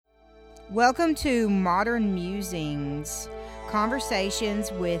Welcome to Modern Musings,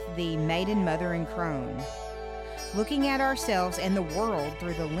 conversations with the maiden mother and crone, looking at ourselves and the world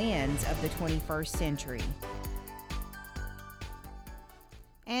through the lens of the 21st century.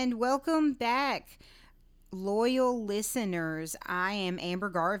 And welcome back, loyal listeners. I am Amber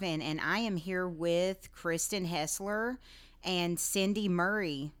Garvin, and I am here with Kristen Hessler and Cindy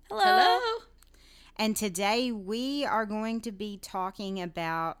Murray. Hello. And today we are going to be talking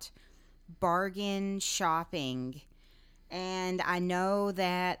about bargain shopping. And I know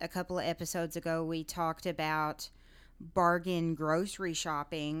that a couple of episodes ago we talked about bargain grocery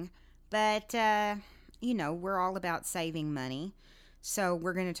shopping, but we're all about saving money. So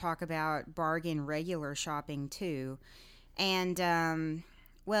we're going to talk about bargain regular shopping too. And a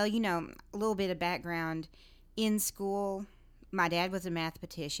little bit of background. In school, my dad was a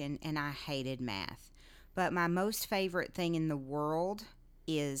mathematician and I hated math. But my most favorite thing in the world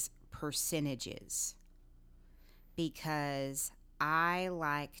is percentages, because I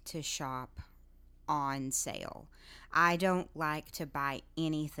like to shop on sale. I don't like to buy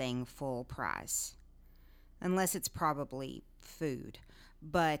anything full price, unless it's probably food.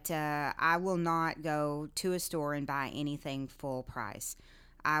 But I will not go to a store and buy anything full price.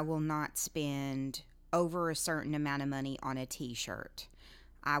 I will not spend over a certain amount of money on a t-shirt.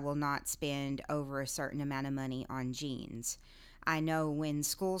 I will not spend over a certain amount of money on jeans. I know when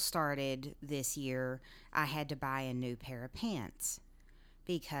school started this year, I had to buy a new pair of pants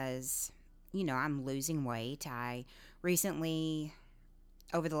because, I'm losing weight. I recently,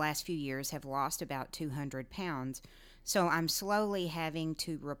 over the last few years, have lost about 200 pounds. So I'm slowly having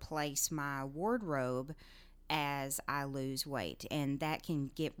to replace my wardrobe as I lose weight. And that can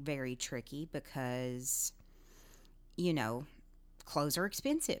get very tricky because, clothes are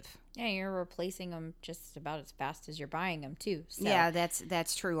expensive. Yeah, you're replacing them just about as fast as you're buying them too. So. Yeah,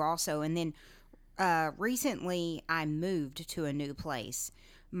 that's true also. And then recently I moved to a new place.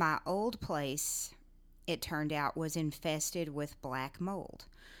 My old place, it turned out, was infested with black mold.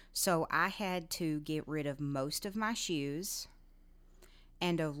 So I had to get rid of most of my shoes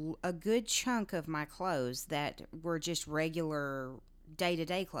and a good chunk of my clothes that were just regular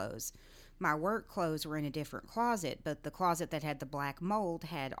day-to-day clothes. My work clothes were in a different closet, but the closet that had the black mold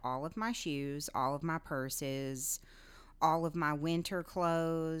had all of my shoes, all of my purses, all of my winter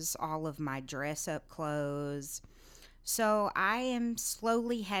clothes, all of my dress-up clothes. So I am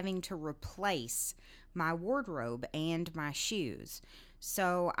slowly having to replace my wardrobe and my shoes.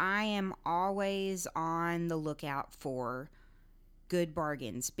 So I am always on the lookout for good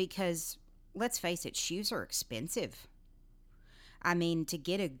bargains because, let's face it, shoes are expensive. I mean, to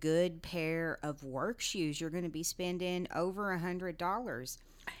get a good pair of work shoes, you're going to be spending over $100.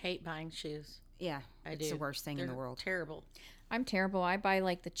 I hate buying shoes. Yeah, it's the worst thing in the world. Terrible. I'm terrible. I buy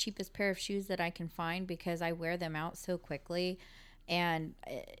like the cheapest pair of shoes that I can find because I wear them out so quickly, and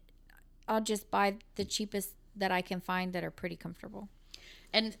I'll just buy the cheapest that I can find that are pretty comfortable.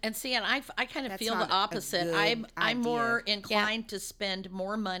 And see, and I kind of That's feel not the opposite. a good I'm idea. more inclined to spend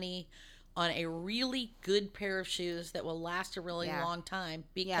more money on a really good pair of shoes that will last a really long time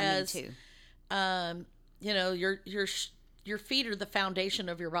because me too. Your feet are the foundation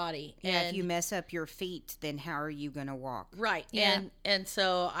of your body. Yeah, if you mess up your feet, then how are you going to walk? Right. Yeah. And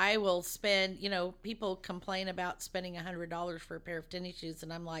so I will spend, people complain about spending $100 for a pair of tennis shoes,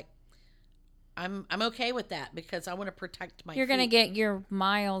 and I'm like, I'm okay with that because I want to protect my You're feet. going to get your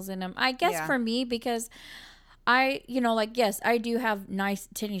miles in them. I guess Yeah. for me, because yes, I do have nice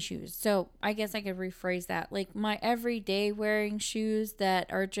tennis shoes. So I guess I could rephrase that. Like my everyday wearing shoes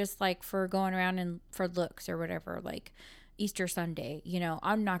that are just like for going around and for looks or whatever, like Easter Sunday,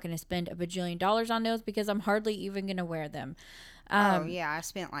 I'm not going to spend a bajillion dollars on those because I'm hardly even going to wear them. I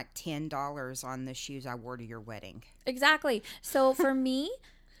spent like $10 on the shoes I wore to your wedding. Exactly. So for me,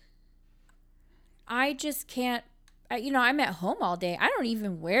 I just can't. I'm at home all day. I don't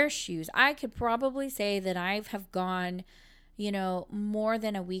even wear shoes. I could probably say that I have gone, more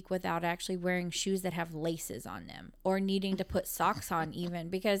than a week without actually wearing shoes that have laces on them or needing to put socks on even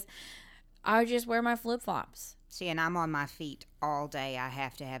because I just wear my flip-flops. See, and I'm on my feet all day. I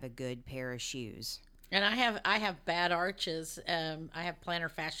have to have a good pair of shoes. And I have bad arches. I have plantar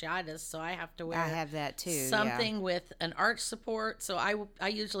fasciitis, so I have to wear I have that too. something with an arch support. So I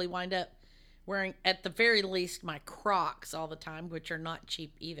usually wind up wearing, at the very least, my Crocs all the time, which are not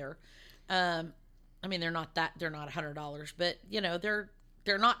cheap either. I mean, they're not $100, but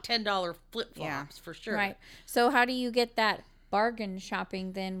they're not $10 flip-flops for sure. Right. So how do you get that bargain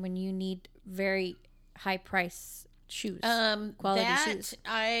shopping then when you need very high price shoes? Quality Quality that shoes.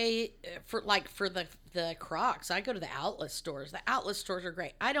 I for the Crocs, I go to the outlet stores. The outlet stores are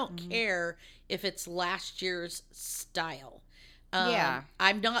great. I don't care if it's last year's style. Yeah.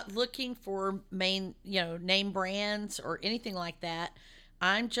 I'm not looking for name brands or anything like that.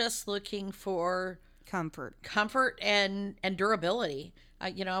 I'm just looking for comfort and durability.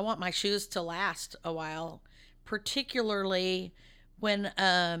 I want my shoes to last a while, particularly when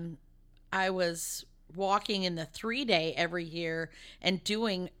I was walking in the 3-day every year and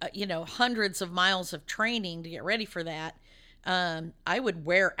doing hundreds of miles of training to get ready for that. I would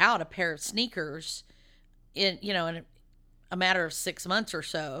wear out a pair of sneakers in a matter of 6 months or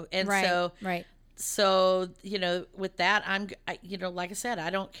so, and Right. Right. so with that, like I said, I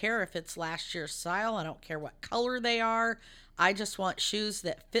don't care if it's last year's style. I don't care what color they are. I just want shoes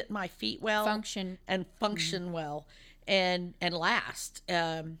that fit my feet well, Function. and function well, and last.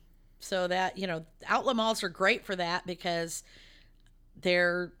 So that outlet malls are great for that because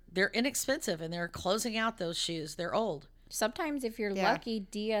they're inexpensive and they're closing out those shoes. They're old. Sometimes, if you're Yeah. lucky,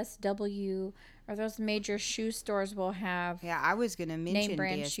 DSW or those major shoe stores will have Yeah, I was going to mention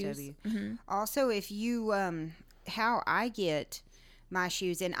brand DSW. shoes. Also, if you, how I get my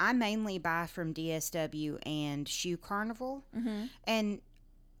shoes, and I mainly buy from DSW and Shoe Carnival, and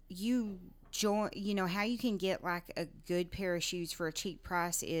you join, how you can get like a good pair of shoes for a cheap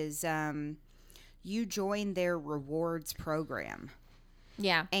price is you join their rewards program.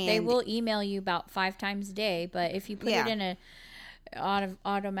 Yeah, they And- will email you about 5 times a day, but if you put Yeah. it in a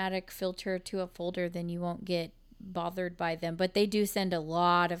automatic filter to a folder, then you won't get bothered by them. But they do send a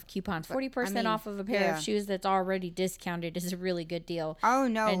lot of coupons. 40% off of a pair yeah. of shoes that's already discounted is a really good deal. Oh,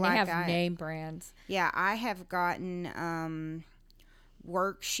 no, And like they have name brands. Yeah, I have gotten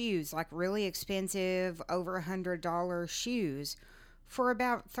work shoes, like really expensive, over $100 shoes for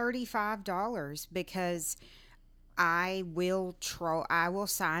about $35 because I will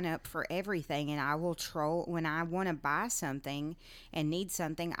sign up for everything, and I will troll when I want to buy something and need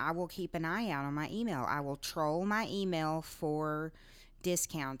something. I will keep an eye out on my email. I will troll my email for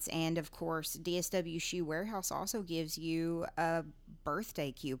discounts. And of course, DSW Shoe Warehouse also gives you a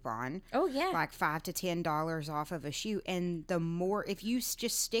birthday coupon, Oh, yeah. like $5 to $10 off of a shoe. And the more, if you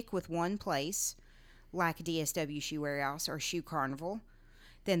just stick with one place, like DSW Shoe Warehouse or Shoe Carnival,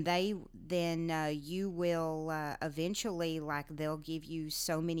 then you will eventually, like, they'll give you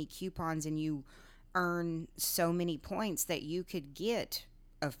so many coupons and you earn so many points that you could get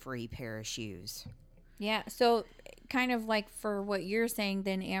a free pair of shoes. Yeah, so kind of like for what you're saying,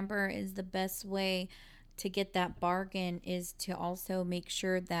 then Amber, is the best way to get that bargain is to also make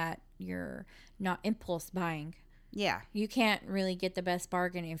sure that you're not impulse buying. Yeah. You can't really get the best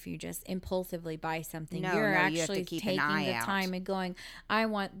bargain if you just impulsively buy something. No, You're no, you have to actually keep an taking eye the out. time and going, I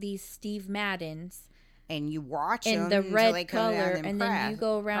want these Steve Maddens And you watch in them the until red they come down color, in and then you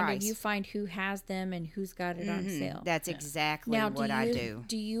go around and price. you find who has them and who's got it on sale. That's exactly Now, what I do.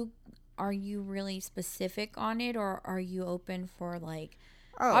 Are you really specific on it, or are you open for like?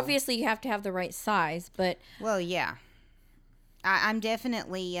 Oh. Obviously, you have to have the right size, but Well, yeah. I'm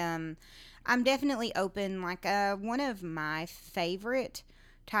definitely open. Like one of my favorite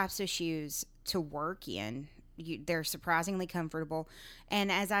types of shoes to work in. They're surprisingly comfortable,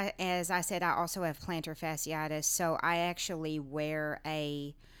 and as I said, I also have plantar fasciitis, so I actually wear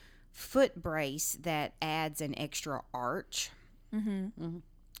a foot brace that adds an extra arch.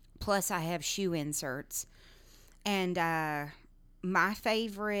 Plus, I have shoe inserts, and my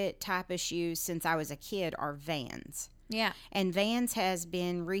favorite type of shoes since I was a kid are Vans. yeah, And Vans has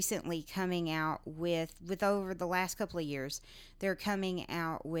been recently coming out with over the last couple of years, they're coming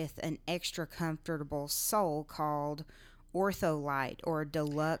out with an extra comfortable sole called Ortholite or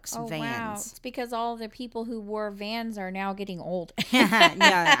Deluxe oh wow, Vans. it's because all the people who wore Vans are now getting old. No,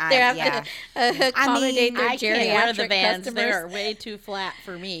 They have yeah. to accommodate their I can't wear the geriatric Vans. customers. They're way too flat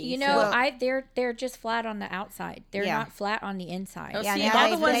for me. You know, Well- they're just flat on the outside. They're Yeah. not flat on the inside. Oh, Yeah, see, now all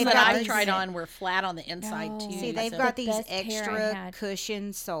the they've ones that got I these- tried on were flat on the inside No. too. See, they've So- got The these best pair I extra had.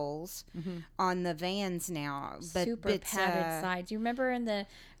 cushion soles on the Vans now. But Super it's, padded sides. You remember in the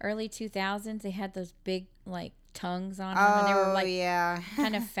early 2000s they had those big like tongues on them, and they were like yeah.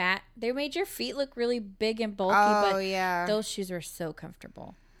 kind of fat. They made your feet look really big and bulky, Oh, but yeah. those shoes were so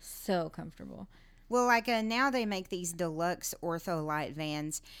comfortable. So comfortable. Well, like now they make these deluxe Ortholite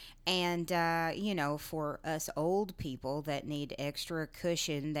Vans, and for us old people that need extra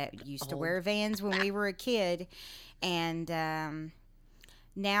cushion that used to wear Vans when we were a kid, and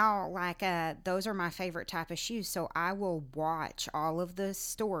now those are my favorite type of shoes. So I will watch all of the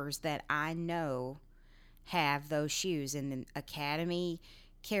stores that I know have those shoes, and then Academy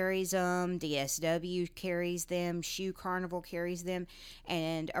carries them, DSW carries them, Shoe Carnival carries them,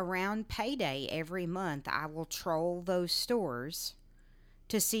 and around payday every month I will troll those stores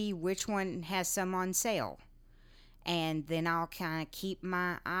to see which one has some on sale. And then I'll kind of keep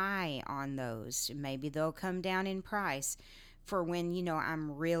my eye on those. Maybe they'll come down in price for when,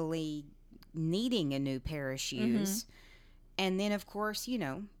 I'm really needing a new pair of shoes. And then, of course,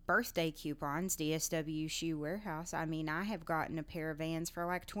 birthday coupons, DSW Shoe Warehouse. I mean, I have gotten a pair of Vans for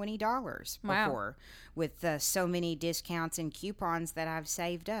like $20 before with so many discounts and coupons that I've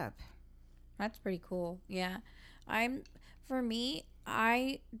saved up. That's pretty cool. Yeah. For me,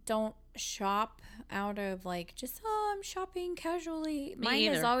 I don't shop out of like just, I'm shopping casually. Mine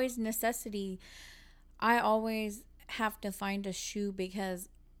is always necessity. I always have to find a shoe because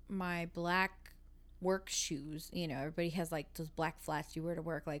my black work shoes, everybody has like those black flats you wear to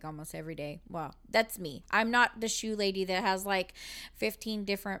work like almost every day. Well, that's me. I'm not the shoe lady that has like 15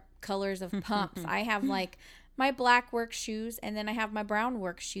 different colors of pumps. I have like my black work shoes, and then I have my brown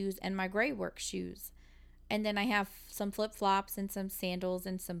work shoes and my gray work shoes. And then I have some flip-flops and some sandals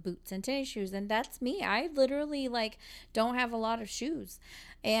and some boots and tennis shoes. And that's me. I literally like don't have a lot of shoes.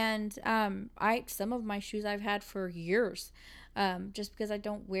 And some of my shoes I've had for years, just because I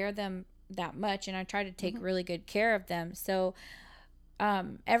don't wear them that much, and I try to take really good care of them. So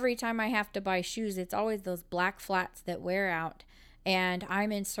every time I have to buy shoes, it's always those black flats that wear out, and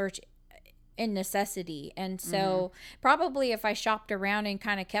I'm in search in necessity. And so probably if I shopped around and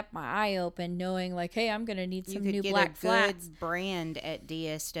kind of kept my eye open, knowing like, hey, I'm gonna need some new black flats. You could get a good brand at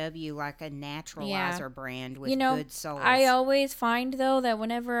DSW, like a naturalizer brand with good soles. I always find though that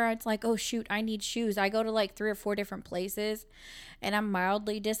whenever it's like, oh shoot, I need shoes, I go to like 3 or 4 different places, and I'm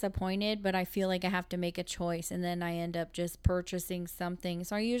mildly disappointed, but I feel like I have to make a choice, and then I end up just purchasing something.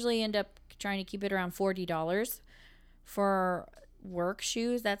 So I usually end up trying to keep it around $40 for work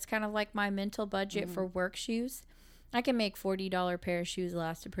shoes. That's kind of like my mental budget for work shoes. I can make $40 pair of shoes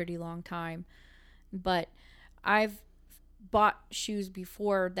last a pretty long time, but I've bought shoes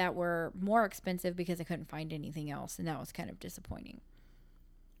before that were more expensive because I couldn't find anything else, and that was kind of disappointing.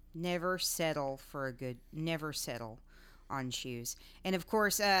 Never settle on shoes. And of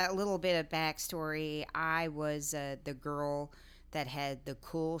course, a little bit of backstory. I was the girl that had the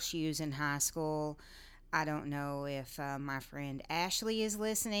cool shoes in high school. I don't know if my friend Ashley is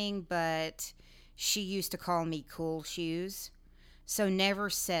listening, but she used to call me Cool Shoes. So never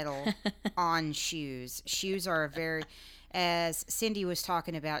settle on shoes. Shoes are as Cindy was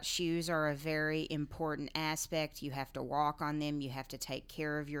talking about, shoes are a very important aspect. You have to walk on them. You have to take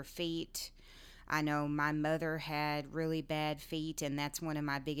care of your feet. I know my mother had really bad feet, and that's one of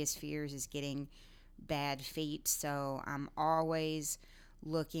my biggest fears is getting bad feet. So I'm always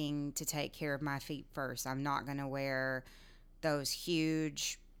looking to take care of my feet first. I'm not going to wear those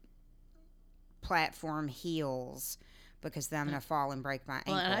huge platform heels because then I'm going to fall and break my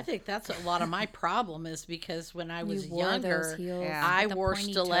ankle. Well, and I think that's a lot of my problem is because when I was younger, heels, I wore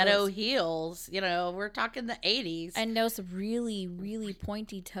stiletto heels. We're talking the 80s. And those really, really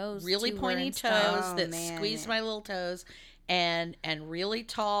pointy toes. Really pointy toes that squeezed my little toes, and really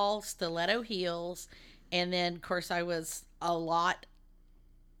tall stiletto heels. And then, of course, I was a lot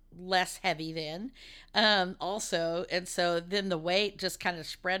less heavy then also, and so then the weight just kind of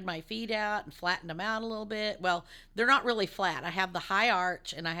spread my feet out and flattened them out a little bit. Well, they're not really flat. I have the high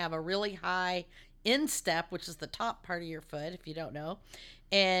arch, and I have a really high instep, which is the top part of your foot, if you don't know.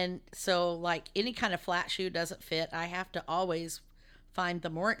 And so like any kind of flat shoe doesn't fit. I have to always find the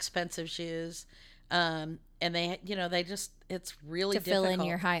more expensive shoes, and they just, it's really to difficult fill in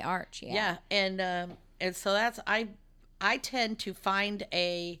your high arch. And so that's I tend to find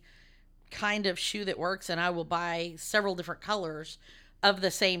a kind of shoe that works, and I will buy several different colors of the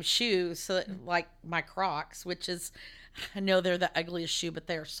same shoe. So that, like my Crocs, which is, I know they're the ugliest shoe, but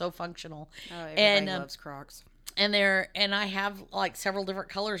they're so functional. Oh, everybody loves Crocs. And I have like several different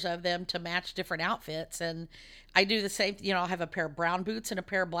colors of them to match different outfits. And I do the same, I'll have a pair of brown boots and a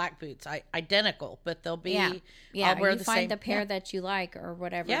pair of black boots, identical, but they'll be, I'll wear the same. You find the pair that you like or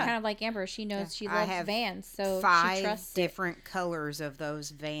whatever. Yeah. Kind of like Amber, she knows she loves Vans, so 5 she trusts different colors of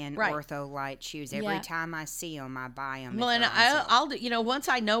those Van Ortho Light shoes. Every time I see them, I buy them. Well, and I'll do, once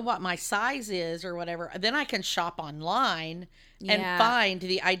I know what my size is or whatever, then I can shop online and find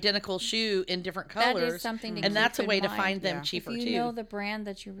the identical shoe in different colors. That is something to keep that's a way in to mind. find them cheaper too. If you know the brand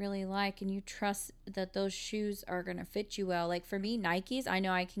that you really like and you trust that those shoes are going to fit you well. Like for me, Nikes, I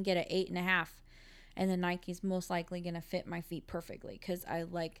know I can get an 8.5, and the Nike's most likely going to fit my feet perfectly because I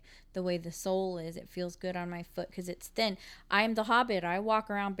like the way the sole is. It feels good on my foot because it's thin. I am the Hobbit. I walk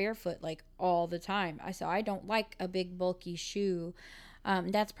around barefoot like all the time. So I don't like a big bulky shoe.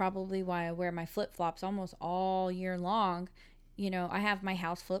 That's probably why I wear my flip flops almost all year long. You know, I have my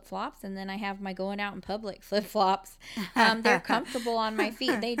house flip flops, and then I have my going out in public flip flops. They're comfortable on my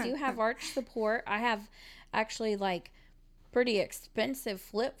feet. They do have arch support. I have actually like pretty expensive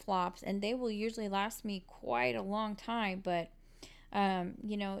flip flops, and they will usually last me quite a long time. But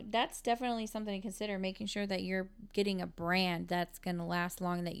you know, that's definitely something to consider, making sure that you're getting a brand that's going to last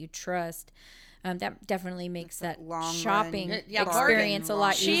long, that you trust. That definitely makes that long shopping run. Yeah, experience a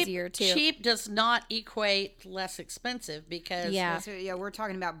lot cheap, easier too. Cheap does not equate less expensive because Yeah. So, yeah, we're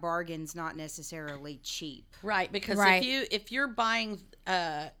talking about bargains, not necessarily cheap. right, because Right. if you're buying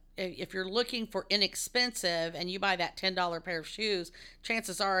if you're looking for inexpensive and you buy that $10 pair of shoes,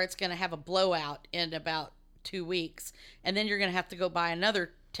 chances are it's going to have a blowout in about 2 weeks, and then you're going to have to go buy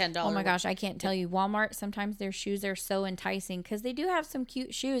another $10. Oh my gosh, I can't tell you. Walmart, sometimes their shoes are so enticing because they do have some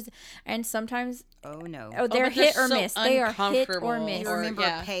cute shoes, and sometimes Oh no. they're but hit they're or so miss. They are hit or uncomfortable. miss. You Or- remember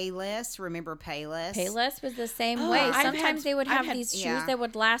yeah. Payless? Remember Payless? Payless was the same Oh, way. I've had- Sometimes they would I've have had- these shoes yeah. that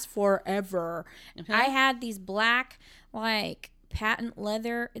would last forever. I had these black, like, patent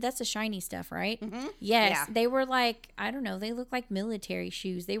leather. That's the shiny stuff, right? Yes. Yeah. They were like, I don't know, they looked like military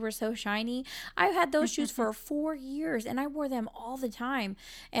shoes. They were so shiny. I had those shoes for 4 years, and I wore them all the time.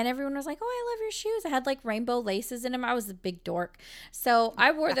 And everyone was like, oh, I love your shoes. I had like rainbow laces in them. I was a big dork. So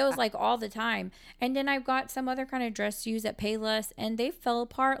I wore those like all the time. And then I got some other kind of dress shoes at Payless, and they fell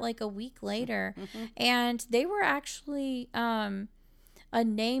apart like a week later. And they were actually a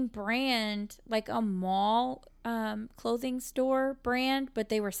name brand, like a mall clothing store brand, but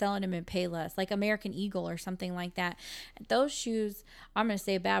they were selling them in Payless, like American Eagle or something like that. Those shoes, I'm going to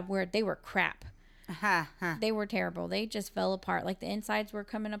say a bad word, they were crap. They were terrible. They just fell apart. Like the insides were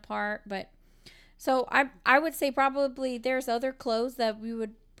coming apart. But so I would say probably there's other clothes that we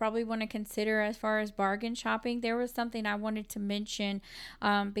would probably want to consider as far as bargain shopping. There was something I wanted to mention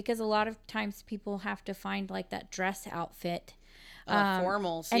because a lot of times people have to find like that dress outfit.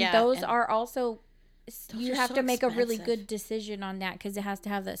 Formals, And yeah. those and are also, you are have so to make a really expensive. good decision on that because it has to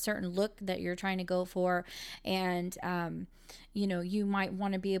have that certain look that you're trying to go for. And, you know, you might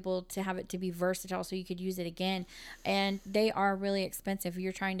want to be able to have it to be versatile so you could use it again. And they are really expensive.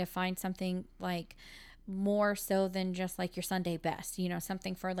 You're trying to find something like more so than just like your Sunday best, you know,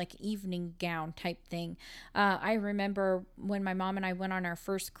 something for like evening gown type thing. I remember when my mom and I went on our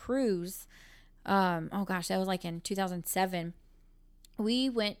first cruise, oh gosh, that was like in 2007. We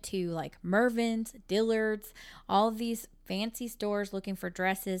went to like Mervyn's, Dillard's, all these fancy stores looking for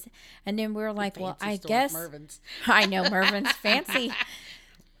dresses. And then we were like, well, fancy I store, guess Mervyn's. I know Mervyn's fancy.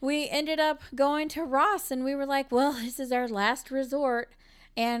 We ended up going to Ross, and we were like, well, this is our last resort.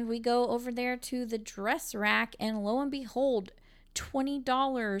 And we go over there to the dress rack, and lo and behold,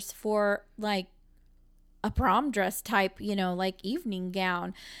 $20 for like a prom dress type, you know, like evening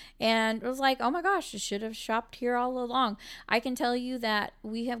gown. And it was like, oh my gosh, I should have shopped here all along. I can tell you that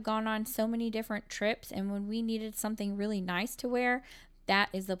we have gone on so many different trips, and when we needed something really nice to wear, that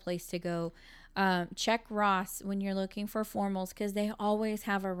is the place to go. Check Ross when you're looking for formals because they always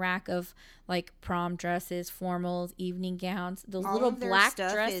have a rack of like prom dresses, formals, evening gowns, those All little of their black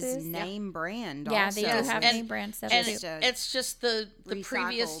stuff dresses. is name brand. Yeah, also. they do have And- name brand stuff And too. Just, it's just the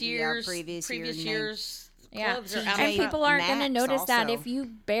previous recycled, yeah, years, previous year name. years. Yeah, Clothes are TJ out and of people aren't going to Maxx notice that also. if you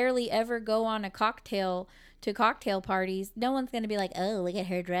barely ever go on a cocktail parties, no one's going to be like, oh, look at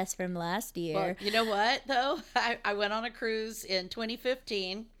her dress from last year. Well, you know what though? I went on a cruise in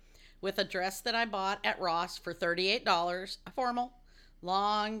 2015 with a dress that I bought at Ross for $38, a formal,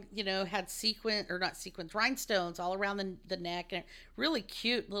 long, you know, had rhinestones all around the neck, and a really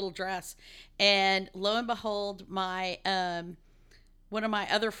cute little dress. And lo and behold, my one of my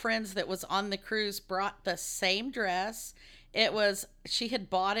other friends that was on the cruise brought the same dress. She had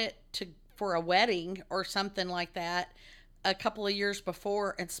bought it for a wedding or something like that a couple of years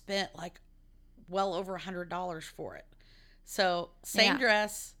before and spent like well over $100 for it. So same Yeah.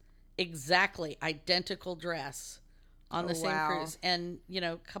 dress, exactly identical dress on the Oh, same wow. cruise, and you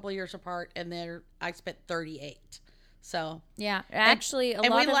know, a couple of years apart, and there I spent 38. So Yeah, actually, and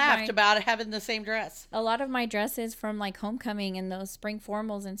we laughed about it having the same dress. a lot of my dresses from like homecoming and those spring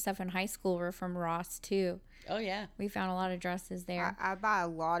formals and stuff in high school were from Ross too. Oh yeah. We found a lot of dresses there. I buy a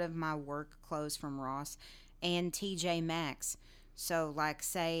lot of my work clothes from Ross and TJ Maxx. So, like,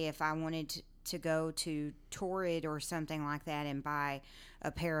 say if I wanted to go to Torrid or something like that and buy a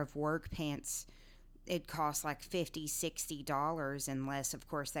pair of work pants, it costs like $50-$60 unless, of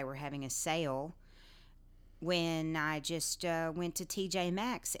course, they were having a sale. When I just went to TJ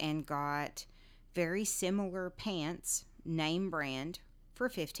Maxx and got very similar pants, name brand, for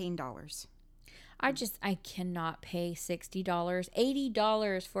 $15. I cannot pay $60,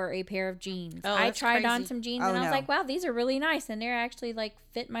 $80 for a pair of jeans. Oh, I that's tried on crazy. some jeans Oh, and I was no. like, wow, these are really nice. And they're actually like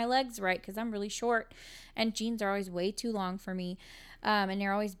fit my legs right because I'm really short and jeans are always way too long for me. And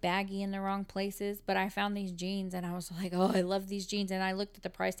they're always baggy in the wrong places. But I found these jeans and I was like, oh, I love these jeans. And I looked at the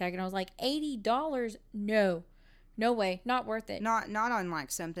price tag and I was like, $80? No, no way. Not worth it. Not on like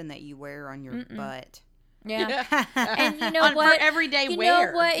something that you wear on your butt. Yeah. And you know For what? everyday you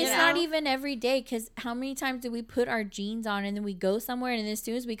wear. know what? you It's know? not even every day because how many times do we put our jeans on and then we go somewhere and then as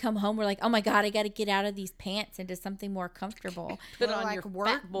soon as we come home, we're like, oh my God, I got to get out of these pants into something more comfortable. Put Well, on like your work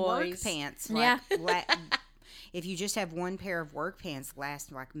fat boys. pants. Yeah. If you just have one pair of work pants,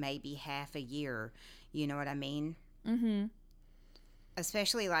 last like maybe half a year. You know what I mean? Mm-hmm.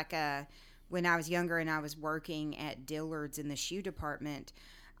 Especially like when I was younger and I was working at Dillard's in the shoe department,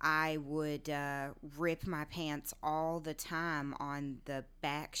 I would rip my pants all the time on the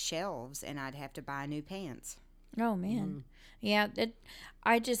back shelves, and I'd have to buy new pants. Oh man. Yeah.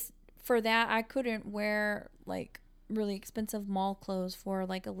 For that, I couldn't wear like really expensive mall clothes for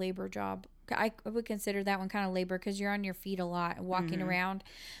like a labor job. I would consider that one kind of labor because you're on your feet a lot and walking around.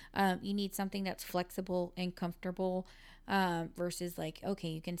 You need something that's flexible and comfortable versus like, okay,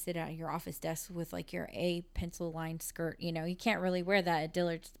 you can sit at your office desk with like your A pencil lined skirt. You know, you can't really wear that at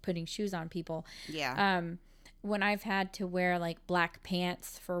Dillard's putting shoes on people. Yeah. When I've had to wear like black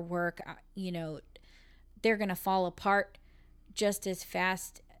pants for work, you know, they're going to fall apart just as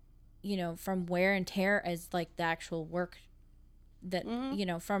fast, you know, from wear and tear as like the actual work that, you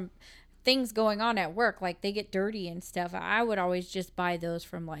know, from things going on at work, like they get dirty and stuff. I would always just buy those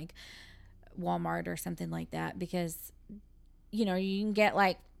from like Walmart or something like that because, you know, you can get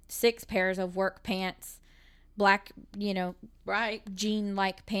like 6 pairs of work pants, black, you know, Right. jean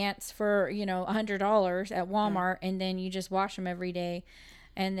like pants for, you know, $100 at Walmart, and then you just wash them every day,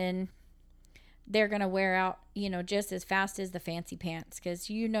 and then they're going to wear out, you know, just as fast as the fancy pants because,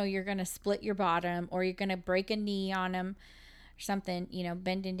 you know, you're going to split your bottom or you're going to break a knee on them or something, you know,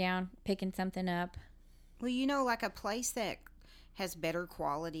 bending down, picking something up. Well, you know, like a place that has better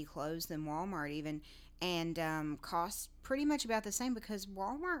quality clothes than Walmart even, and costs pretty much about the same because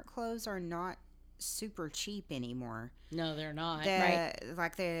Walmart clothes are not super cheap anymore. No, they're not.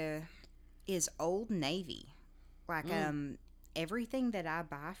 Like the is Old Navy. Like everything that I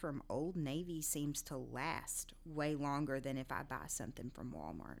buy from Old Navy seems to last way longer than if I buy something from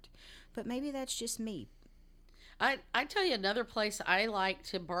Walmart. But maybe that's just me. I tell you another place I like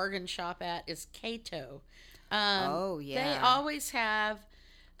to bargain shop at is Cato. Oh, yeah. They always have.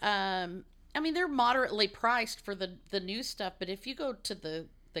 I mean, they're moderately priced for the new stuff, but if you go to the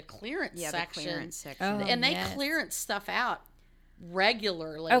clearance section, the clearance section. Oh, and they yes. clearance stuff out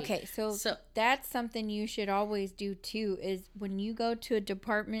regularly. Okay, so that's something you should always do too is when you go to a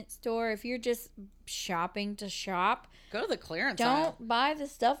department store, if you're just shopping to shop, go to the clearance aisle. don't buy the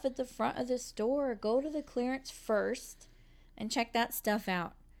stuff at the front of the store. Go to the clearance first and check that stuff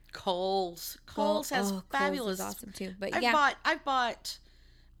out. Kohl's has fabulous. Kohl's is awesome too. But I've bought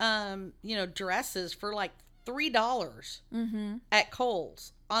you know, dresses for like $3 at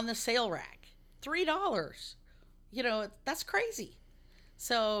Kohl's on the sale rack. $3. You know, that's crazy.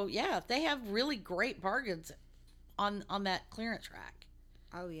 So yeah, they have really great bargains on that clearance rack.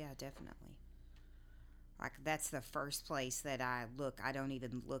 Oh, yeah, definitely. Like, that's the first place that I look. I don't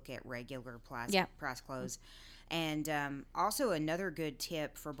even look at regular price clothes. And also another good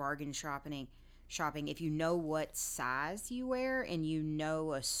tip for bargain shopping, if you know what size you wear and you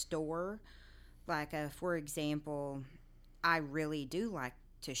know a store, like, for example, I really do like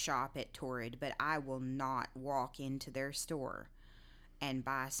to shop at Torrid, but I will not walk into their store and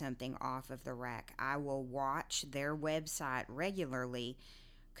buy something off of the rack. I will watch their website regularly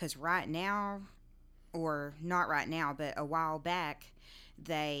because right now, or not right now, but a while back,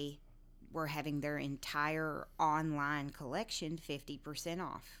 they were having their entire online collection 50%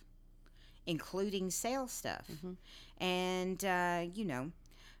 off, including sale stuff. And, you know,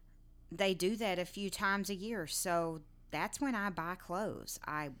 they do that a few times a year. So that's when I buy clothes.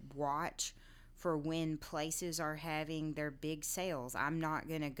 I watch for when places are having their big sales. I'm not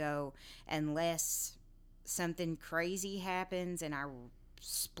going to go unless something crazy happens and I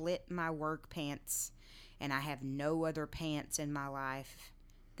split my work pants and I have no other pants in my life,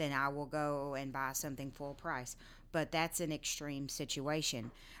 then I will go and buy something full price. But that's an extreme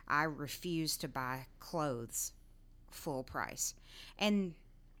situation. I refuse to buy clothes full price. And,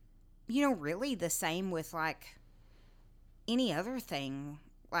 you know, really the same with like any other thing.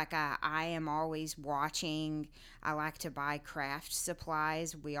 Like I am always watching. I like to buy craft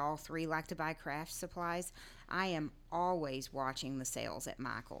supplies. We all three like to buy craft supplies. I am always watching the sales at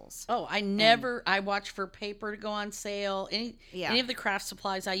Michael's. Oh, I watch for paper to go on sale. Any of the craft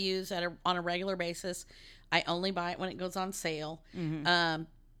supplies I use on a regular basis, I only buy it when it goes on sale.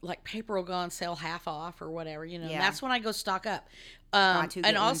 Like paper will go on sale half off or whatever, and that's when I go stock up.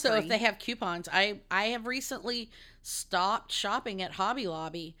 And also if they have coupons, I have recently stopped shopping at Hobby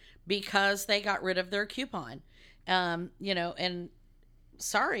Lobby because they got rid of their coupon. And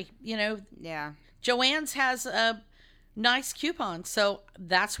sorry, Yeah. Joann's has a nice coupon, so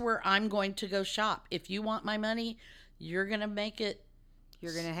that's where I'm going to go shop. If you want my money, you're going to make it.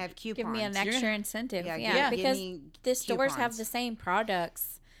 You're going to have coupons. Give me an extra incentive. Yeah, Yeah, give because me the stores have coupons. the same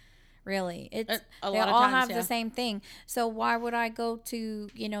products. Really, A they lot of all times, have yeah. the same thing. So why would I go to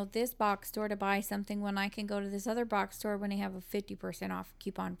this box store to buy something when I can go to this other box store when they have a 50% off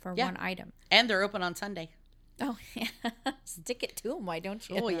coupon for one item? And they're open on Sunday. Oh yeah, stick it to them. Why don't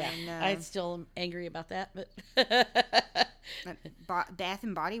you? Oh yeah, know. I still am angry about that, but Bath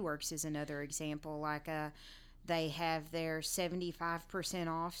and Body Works is another example. Like they have their 75%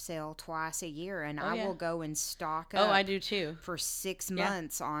 off sale twice a year, and I will go and stock up. Oh, I do too. For 6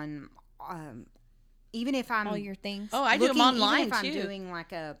 months on, even if I'm all your things. Oh, I do them online even if too. I'm doing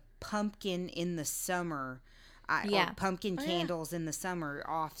like a pumpkin in the summer. Yeah. Or pumpkin candles in the summer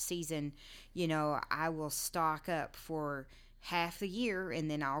off season, I will stock up for half the year,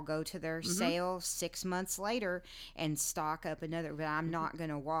 and then I'll go to their sale 6 months later and stock up another. But I'm not going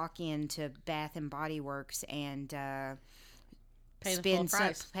to walk into Bath and Body Works and Pay the full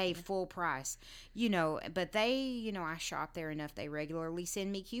price. pay full price. But they, I shop there enough. They regularly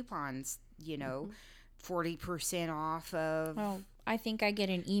send me coupons. 40% off of. Oh, I think I get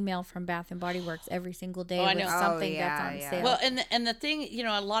an email from Bath and Body Works every single day I with know. something yeah, that's on yeah. sale. Well, and the thing,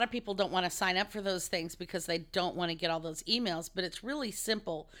 a lot of people don't want to sign up for those things because they don't want to get all those emails, but it's really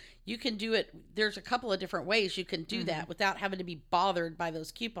simple. You can do it. There's a couple of different ways you can do that without having to be bothered by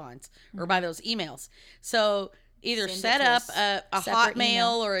those coupons or by those emails. So either Send it set to up us. a Separate Hotmail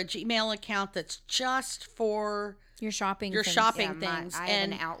email. or a Gmail account that's just for your shopping. your things. shopping Yeah, things. I have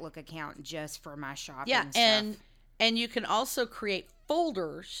an Outlook account just for my shopping stuff. and you can also create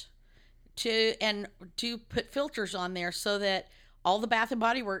folders and put filters on there so that all the Bath and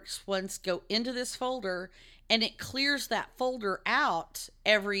Body Works ones go into this folder, and it clears that folder out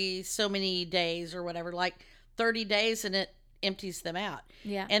every so many days or whatever, like 30 days, and it empties them out.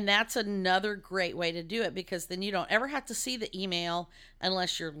 Yeah. And that's another great way to do it, because then you don't ever have to see the email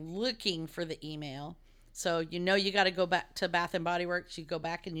unless you're looking for the email. So you got to go back to Bath and Body Works. You go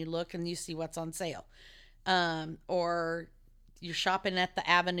back and you look and you see what's on sale. Or you're shopping at the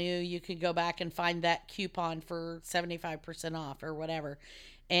Avenue, you could go back and find that coupon for 75% off or whatever.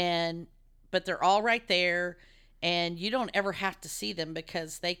 But they're all right there, and you don't ever have to see them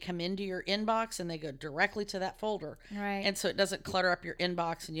because they come into your inbox and they go directly to that folder. Right. And so it doesn't clutter up your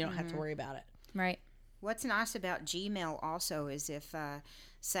inbox, and you don't have to worry about it. Right. What's nice about Gmail also is if,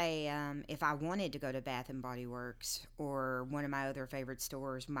 if I wanted to go to Bath and Body Works or one of my other favorite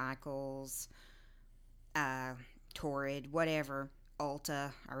stores, Michael's, Torrid, whatever,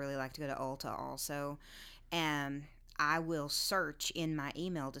 Ulta. I really like to go to Ulta also. I will search in my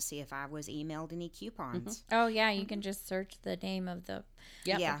email to see if I was emailed any coupons. Oh yeah, you can just search the name of the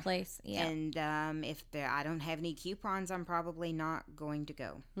Yeah. place. Yeah. And if I don't have any coupons, I'm probably not going to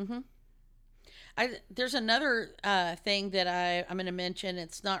go. There's another thing that I'm going to mention.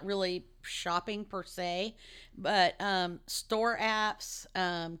 It's not really shopping per se, but store apps,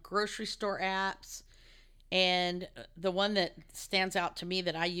 grocery store apps. And the one that stands out to me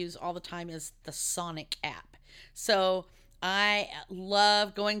that I use all the time is the Sonic app. So I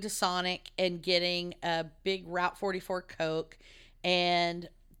love going to Sonic and getting a big Route 44 Coke. And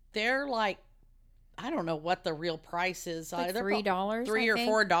they're like, I don't know what the real price is. Like They're $3,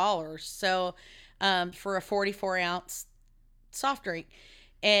 $3 or $4. So for a 44-ounce soft drink.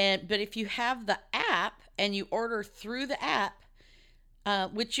 But if you have the app and you order through the app,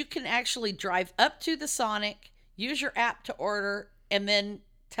 which you can actually drive up to the Sonic, use your app to order, and then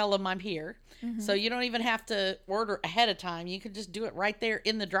tell them I'm here. So you don't even have to order ahead of time. You can just do it right there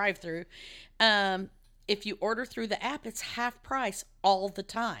in the drive-thru. If you order through the app, it's half price all the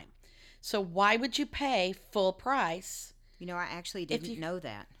time. So why would you pay full price? I actually didn't know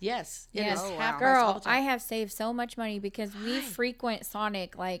that. Yes, it Yes. is Oh, half wow. price all the Girl, time. I have saved so much money because we frequent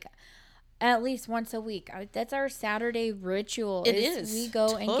Sonic like at least once a week. That's our Saturday ritual. It is, We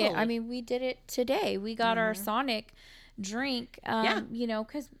go and totally. get, we did it today. We got our Sonic drink,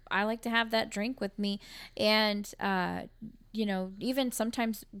 because I like to have that drink with me. And even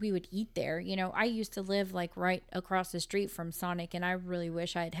sometimes we would eat there. I used to live like right across the street from Sonic, and I really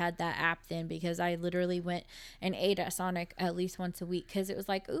wish I had had that app then, because I literally went and ate at Sonic at least once a week, because it was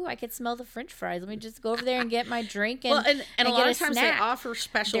like, ooh, I could smell the French fries. Let me just go over there and get my drink. And and a get lot of times snack. they offer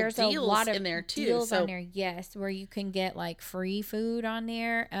special There's deals a lot of in there too. deals So on there, yes, where you can get like free food on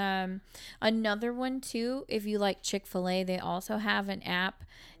there. Another one too, if you like Chick-fil-A, they also have an app,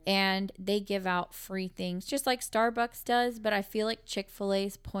 and they give out free things just like Starbucks does, but I feel like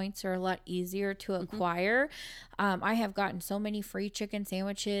Chick-fil-A's points are a lot easier to acquire. I have gotten so many free chicken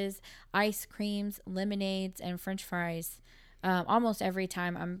sandwiches, ice creams, lemonades, and French fries. Almost every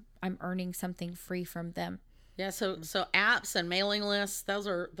time I'm earning something free from them. yeah, so apps and mailing lists, those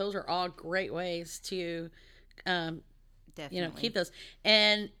are all great ways to Definitely. keep those.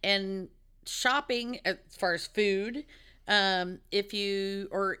 And shopping as far as food, if you,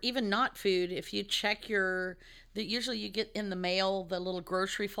 or even not food, if you check usually you get in the mail the little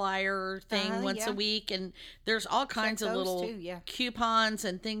grocery flyer thing once a week, and there's all kinds of those little too, yeah. coupons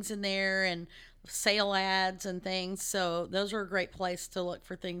and things in there, and sale ads and things. So those are a great place to look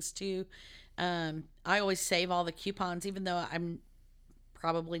for things too. I always save all the coupons, even though I'm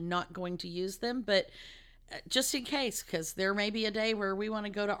probably not going to use them, but just in case, because there may be a day where we want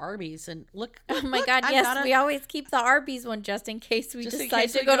to go to Arby's and look. Oh my God, yes, we always keep the Arby's one just in case we decide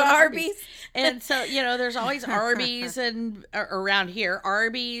to go to Arby's. And so, there's always Arby's and around here,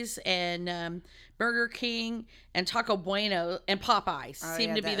 Arby's and Burger King and Taco Bueno and Popeyes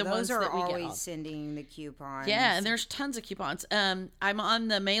seem to be the ones that we get. Those are always sending the coupons. Yeah, and there's tons of coupons. I'm on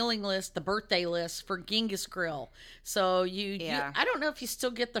the mailing list, the birthday list for Genghis Grill. So I don't know if you still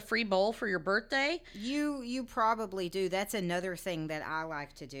get the free bowl for your birthday. You probably do. That's another thing that I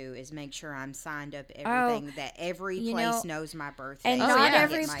like to do, is make sure I'm signed up everything, that every place knows my birthday. And not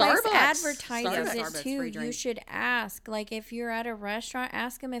every place Starbucks. advertises it Starbucks too. free drink. You should ask. Like if you're at a restaurant,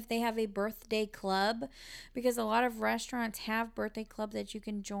 ask them if they have a birthday club, because a lot of restaurants have birthday club that you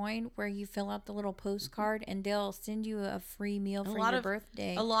can join, where you fill out the little postcard and they'll send you a free meal for your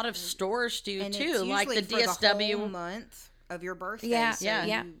birthday. A lot of stores do and too, it's like the usually for DSW the whole month of your birthday. Yeah, so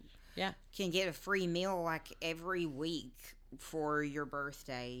yeah. Yeah. can get a free meal like every week for your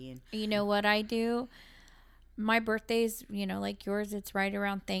birthday. And You know what I do? My birthday's, like yours, it's right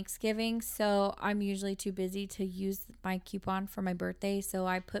around Thanksgiving. So I'm usually too busy to use my coupon for my birthday. So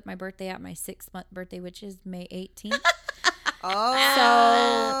I put my birthday at my 6-month birthday, which is May 18th.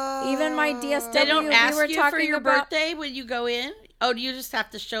 So even my DSW, They don't ask we were you talking for your about, birthday when you go in? Oh, you just have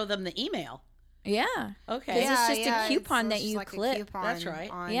to show them the email. Yeah. Okay. It's just a coupon that you like a clip. coupon That's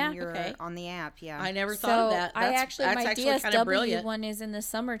right. On Yeah. Okay. on the app. Yeah. I never thought So of that. That's my actually DSW kind of brilliant. one is in the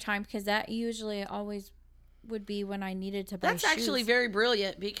summertime, because that usually always would be when I needed to buy That's shoes. actually very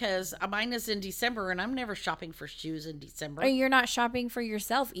brilliant, because mine is in December, and I'm never shopping for shoes in December. Or you're not shopping for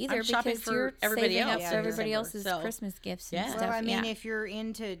yourself either, I'm shopping because for you're everybody saving else up in for everybody December, else's so- Christmas gifts Yeah. and Well, stuff. Well, I mean, yeah. if you're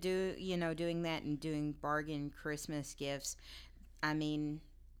into doing that and doing bargain Christmas gifts, I mean,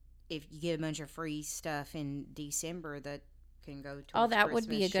 if you get a bunch of free stuff in December, that can go to. That would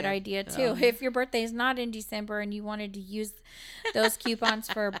be a good idea too. If your birthday is not in December and you wanted to use those coupons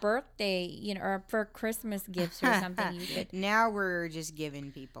for birthday, or for Christmas gifts or something, you could. Now we're just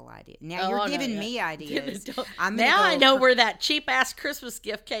giving people ideas. Now you're giving me ideas. Now I know where that cheap ass Christmas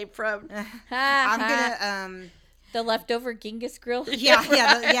gift came from. I'm gonna The leftover Genghis Grill.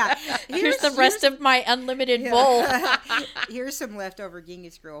 yeah. Here's the rest of my unlimited bowl. Here's some leftover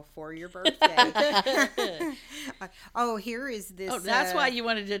Genghis Grill for your birthday. Here is this. Oh, that's why you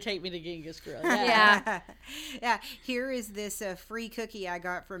wanted to take me to Genghis Grill. Yeah. Yeah. Here is this free cookie I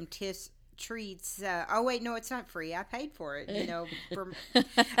got from Tiff's Treats. Wait, no, it's not free. I paid for it.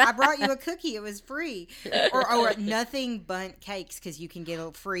 I brought you a cookie. It was free. Or nothing but cakes, because you can get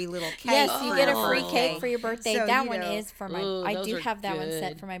a free little cake. Yes, you for get your a free birthday. cake for your birthday. So, that one is for my. Ooh, I those do are have that one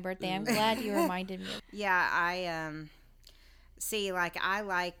set good. for my birthday. I'm glad you reminded me. Yeah, I see. Like I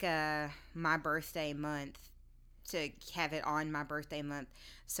like my birthday month to have it on my birthday month,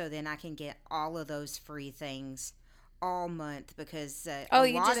 so then I can get all of those free things all month, because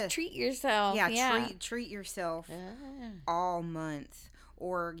You just treat yourself. Yeah. treat yourself all month.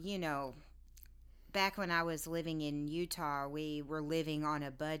 Or back when I was living in Utah, we were living on a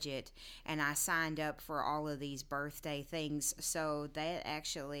budget, and I signed up for all of these birthday things, so that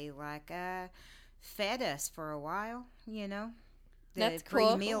actually fed us for a while. That's free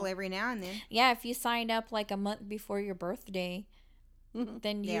cool. meal every now and then. Yeah, if you signed up like a month before your birthday,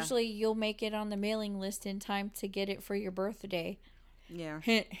 then usually you'll make it on the mailing list in time to get it for your birthday. Yeah.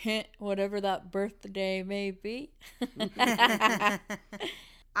 Hint, hint, whatever that birthday may be.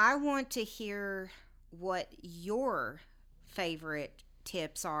 I want to hear what your favorite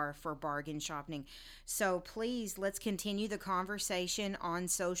tips are for bargain shopping. So please, let's continue the conversation on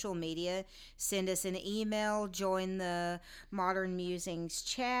social media. Send us an email, join the Modern Musings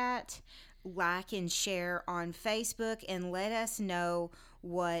chat, like and share on Facebook, and let us know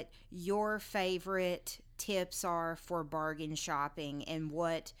what your favorite tips are for bargain shopping and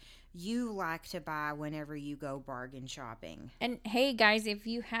what you like to buy whenever you go bargain shopping. And hey guys, if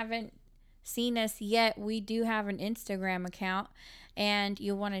you haven't seen us yet, we do have an Instagram account, and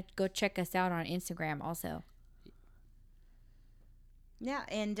you'll want to go check us out on Instagram also. Yeah,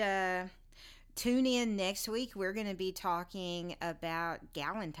 and tune in next week. We're going to be talking about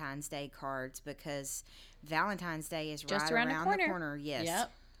Galentine's Day cards, because Valentine's Day is Just right around the corner. Yes.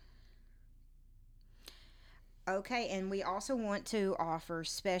 Yep. Okay, and we also want to offer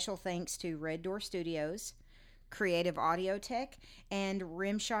special thanks to Red Door Studios, Creative Audio Tech, and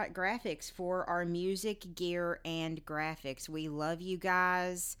Rimshot Graphics for our music, gear, and graphics. We love you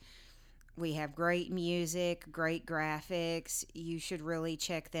guys. We have great music, great graphics. You should really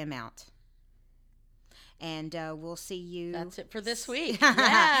check them out. And we'll see you. That's it for this week.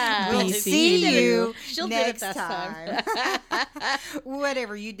 Yeah. We'll see you She'll do it next this time.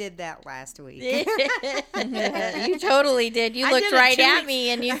 Whatever, you did that last week. You totally did. You I looked did it right 2 at weeks. me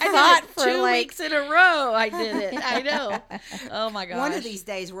and you I did thought it for 2 like weeks in a row. I did it. I know. Oh my gosh. One of these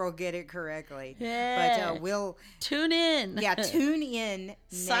days we'll get it correctly. Yeah. But we'll Tune in. Yeah, tune in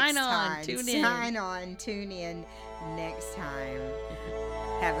next Sign on, time. tune in. Sign on, tune in next time.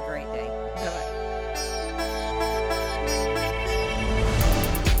 Have a great day. Bye-bye.